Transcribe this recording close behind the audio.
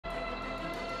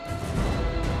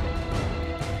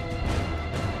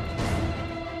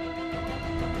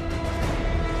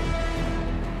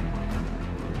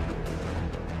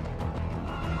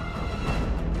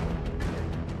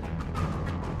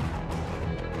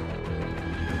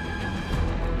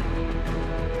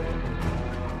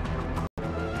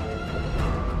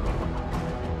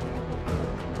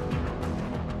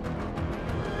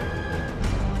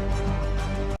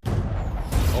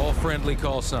friendly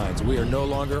call signs. We are no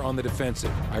longer on the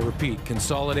defensive. I repeat,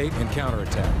 consolidate and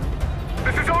counterattack.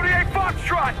 This is ODA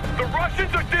Foxtrot! The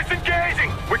Russians are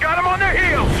disengaging! We got them on their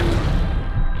heels!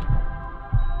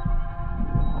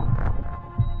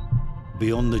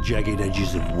 Beyond the jagged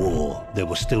edges of war, there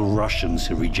were still Russians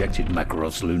who rejected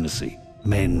Makarov's lunacy.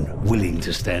 Men willing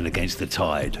to stand against the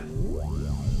tide.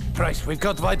 Price, we've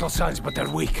got vital signs, but they're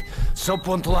weak. Soap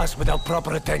won't last without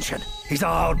proper attention. He's a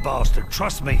hard bastard.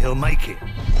 Trust me, he'll make it.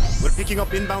 We're picking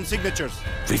up inbound signatures.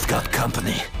 We've got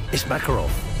company. It's Makarov.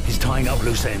 He's tying up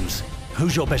loose ends.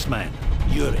 Who's your best man?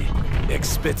 Yuri,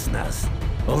 ex-Spetsnaz.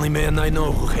 Only man I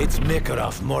know who hates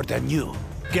Makarov more than you.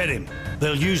 Get him.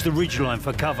 They'll use the ridgeline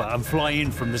for cover and fly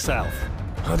in from the south.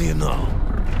 How do you know?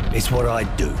 It's what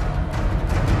I'd do.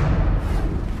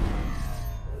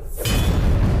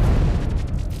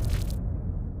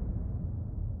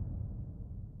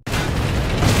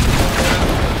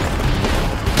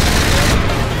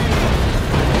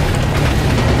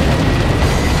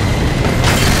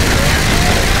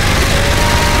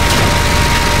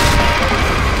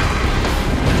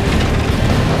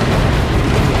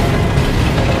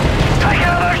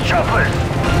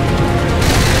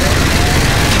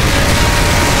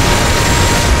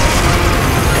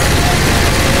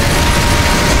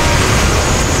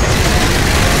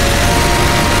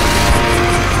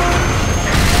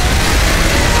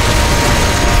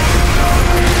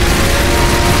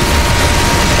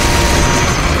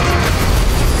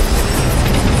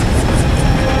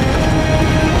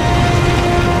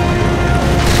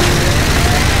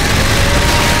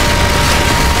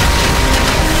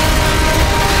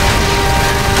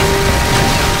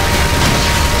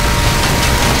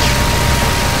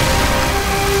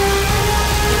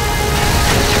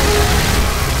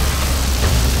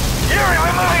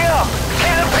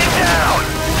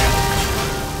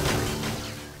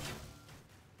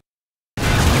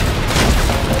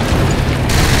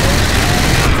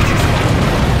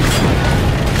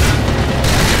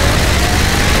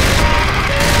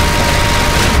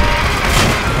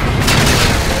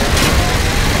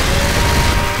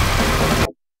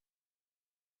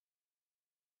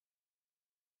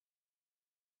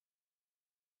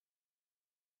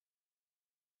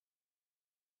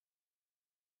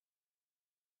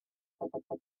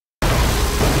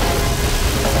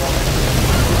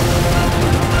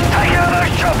 Take out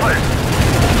those choppers!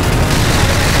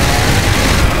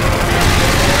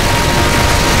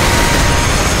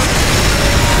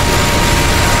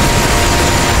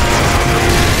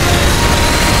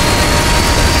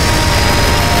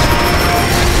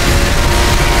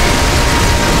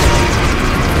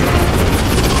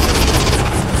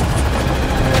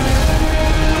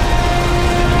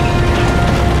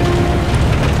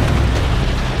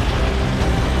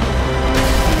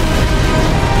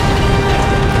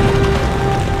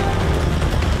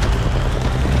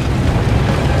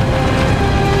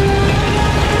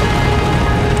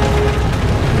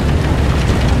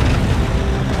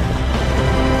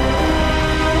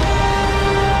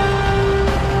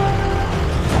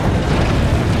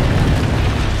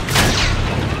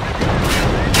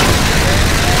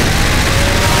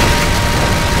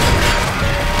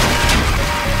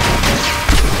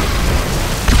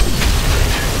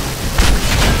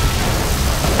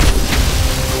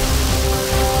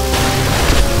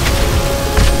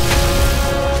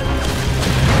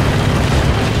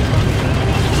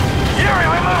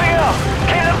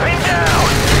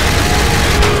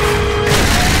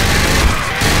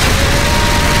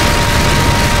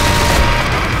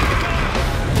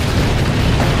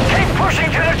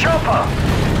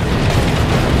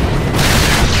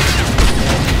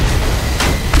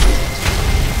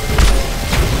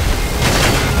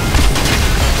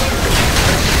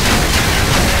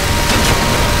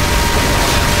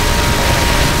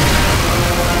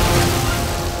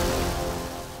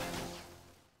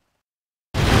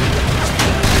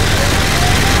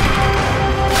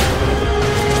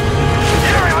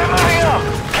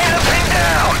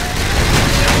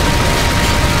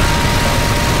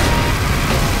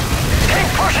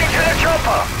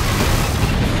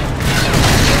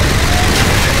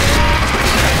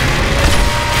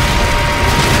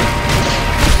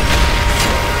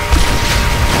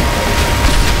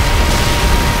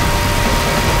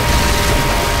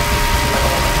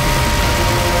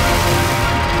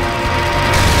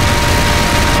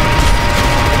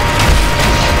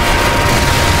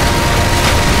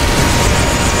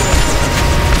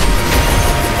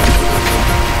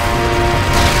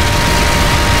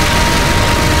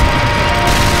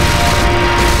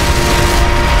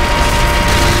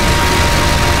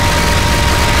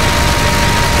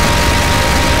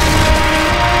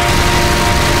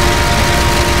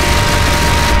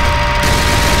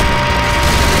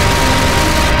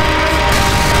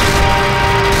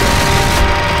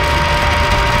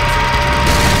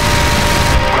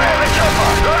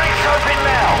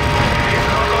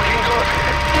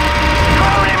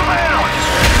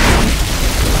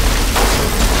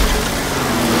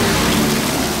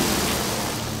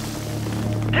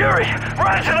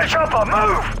 Get to the chopper!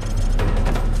 Move!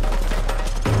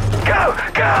 Go!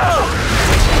 Go!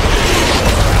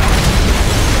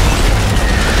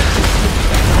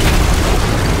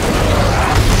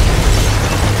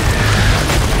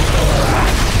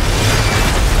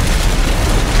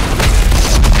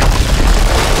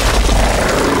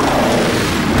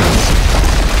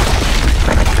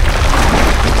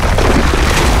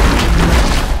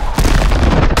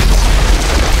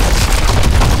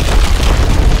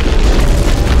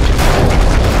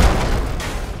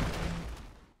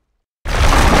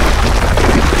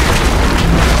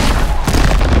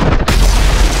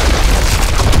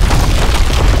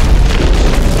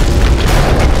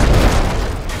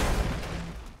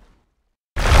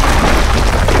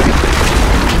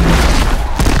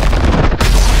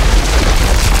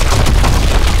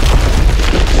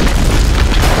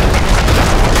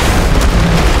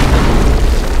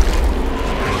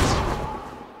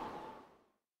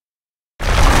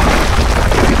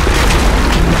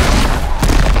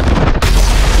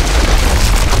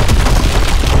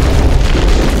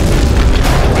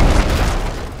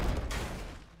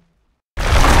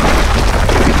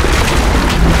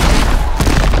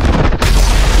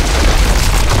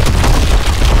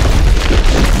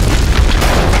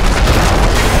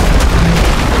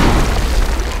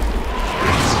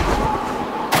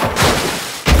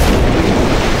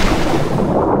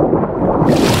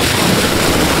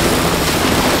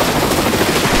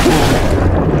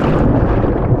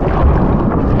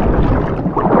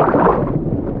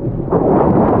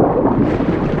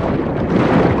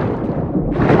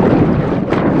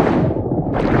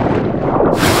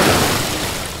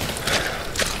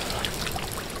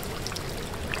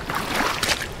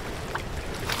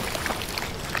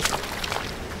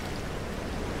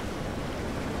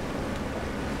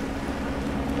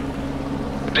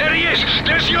 There he is!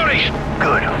 There's Yuri!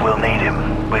 Good, we'll need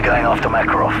him. We're going after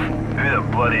Makarov. Who the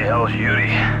bloody hell's Yuri?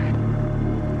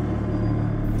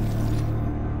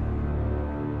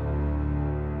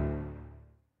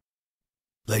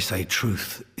 They say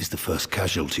truth is the first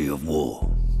casualty of war.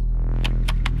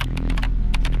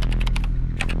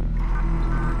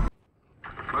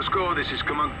 Moscow, this is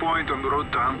command point on the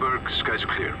road to Hamburg. Skies are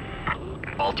clear.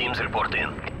 All teams report in.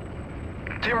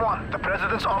 Team 1, the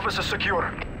President's office is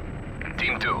secure.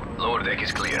 Team 2, lower deck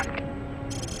is clear.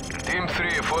 Team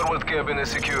 3, forward cabin is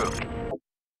secure.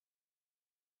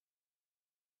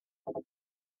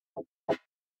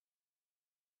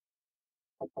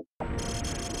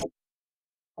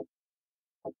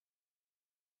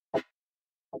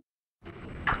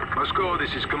 Moscow,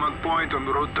 this is command point on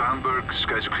the road to Hamburg.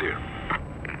 Skies are clear.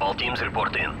 All teams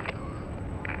report in.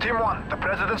 Team 1, the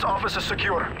President's office is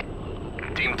secure.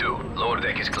 Team 2, lower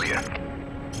deck is clear.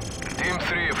 Team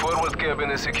 3, forward cabin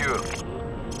is secure.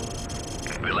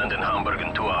 We land in Hamburg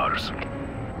in 2 hours.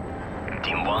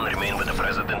 Team 1 remain with the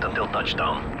President until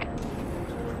touchdown.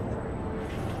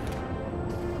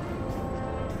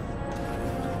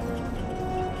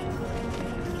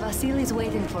 Vasily's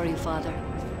waiting for you, Father.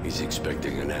 He's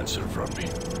expecting an answer from me.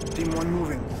 Team 1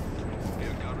 moving.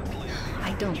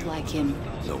 I don't like him.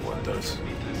 No one does.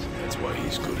 That's why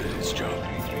he's good at his job.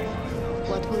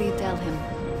 What will you tell him?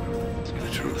 The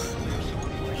truth.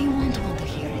 He won't want to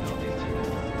hear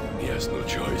it. He has no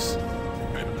choice.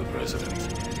 I'm the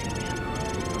president.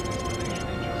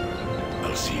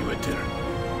 I'll see you at dinner.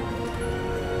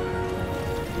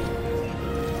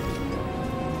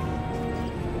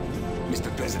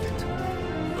 Mr. President.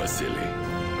 Vasily.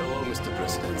 Hello, Mr.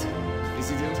 President.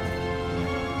 President?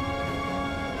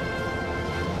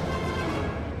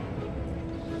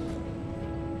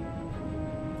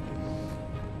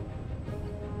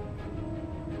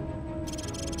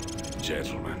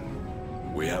 Gentlemen,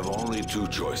 we have only 2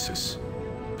 choices.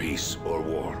 Peace or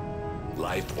war.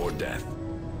 Life or death.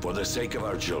 For the sake of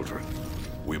our children,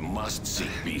 we must seek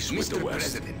peace with the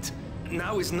West. Mr. President,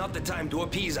 now is not the time to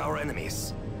appease our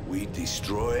enemies. We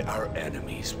destroy our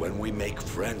enemies when we make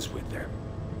friends with them.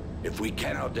 If we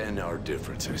cannot end our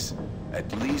differences, at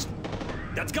least...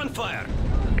 That's gunfire!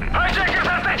 Hijackers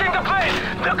are taking the plane!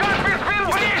 The cockpit's been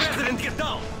Mr. breached! President, get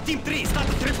down! Team 3,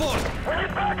 status report! We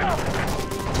need backup!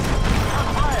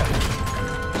 Fire!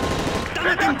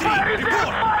 Down Team 3,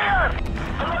 report! Fire!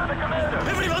 Alert the commander!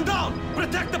 Everyone down!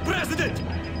 Protect the President!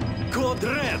 Code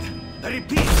Red! I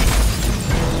repeat!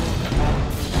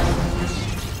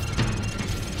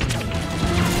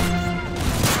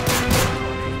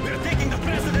 We're taking the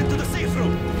President to the safe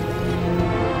room!